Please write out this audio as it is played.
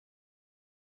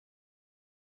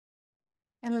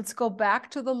And let's go back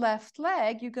to the left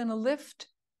leg. You're going to lift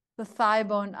the thigh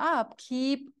bone up,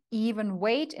 keep even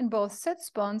weight in both sits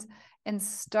bones, and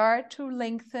start to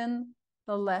lengthen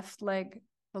the left leg,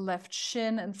 the left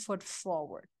shin and foot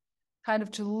forward. Kind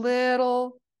of to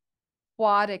little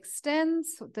quad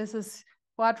extends. So this is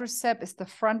quadricep is the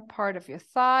front part of your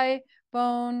thigh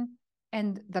bone,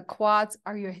 and the quads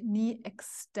are your knee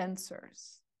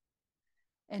extensors.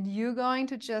 And you're going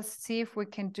to just see if we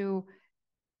can do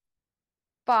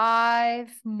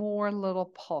 5 more little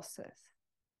pulses.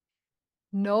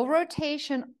 No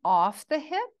rotation off the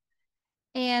hip.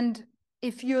 And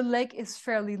if your leg is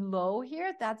fairly low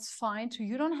here, that's fine too.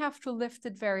 You don't have to lift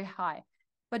it very high,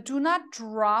 but do not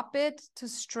drop it to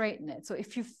straighten it. So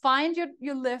if you find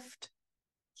your lift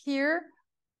here,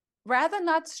 rather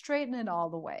not straighten it all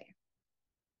the way.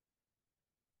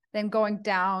 Then going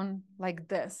down like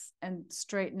this and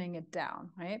straightening it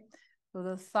down, right? So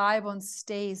the thigh bone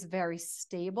stays very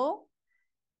stable.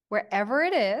 Wherever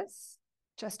it is,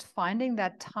 just finding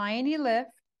that tiny lift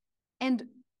and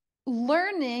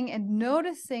learning and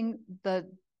noticing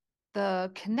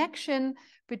the connection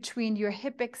between your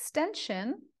hip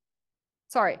extension,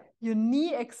 your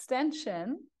knee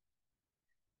extension,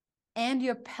 and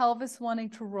your pelvis wanting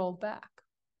to roll back.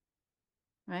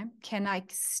 Right? Can I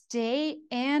stay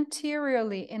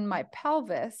anteriorly in my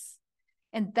pelvis?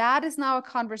 And that is now a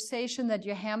conversation that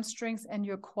your hamstrings and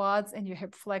your quads and your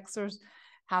hip flexors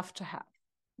have to have.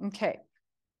 Okay.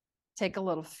 Take a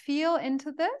little feel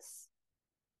into this.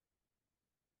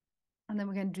 And then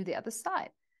we're going to do the other side.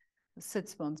 The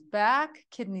sits bones back,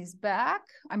 kidneys back.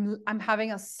 I'm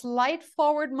having a slight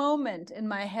forward moment in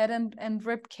my head and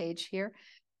rib cage here.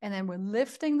 And then we're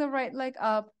lifting the right leg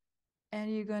up,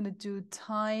 and you're going to do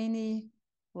tiny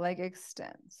leg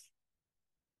extends.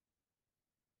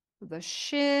 The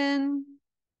shin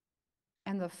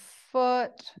and the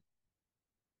foot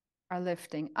are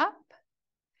lifting up.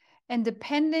 And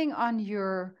depending on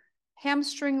your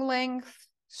hamstring length,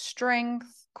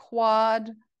 strength, quad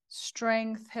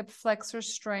strength, hip flexor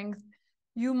strength,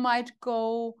 you might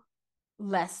go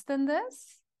less than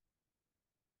this.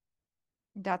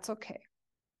 That's okay.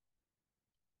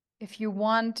 If you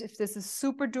want, if this is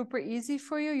super duper easy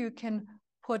for you, you can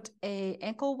put an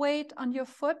ankle weight on your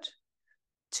foot,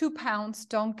 2 pounds.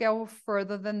 Don't go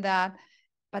further than that,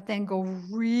 but then go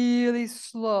really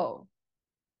slow.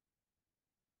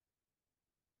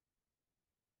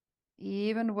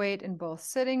 Even weight in both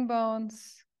sitting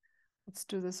bones. Let's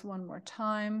do this one more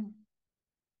time.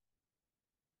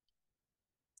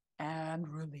 And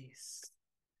release.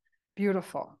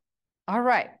 Beautiful. All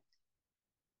right.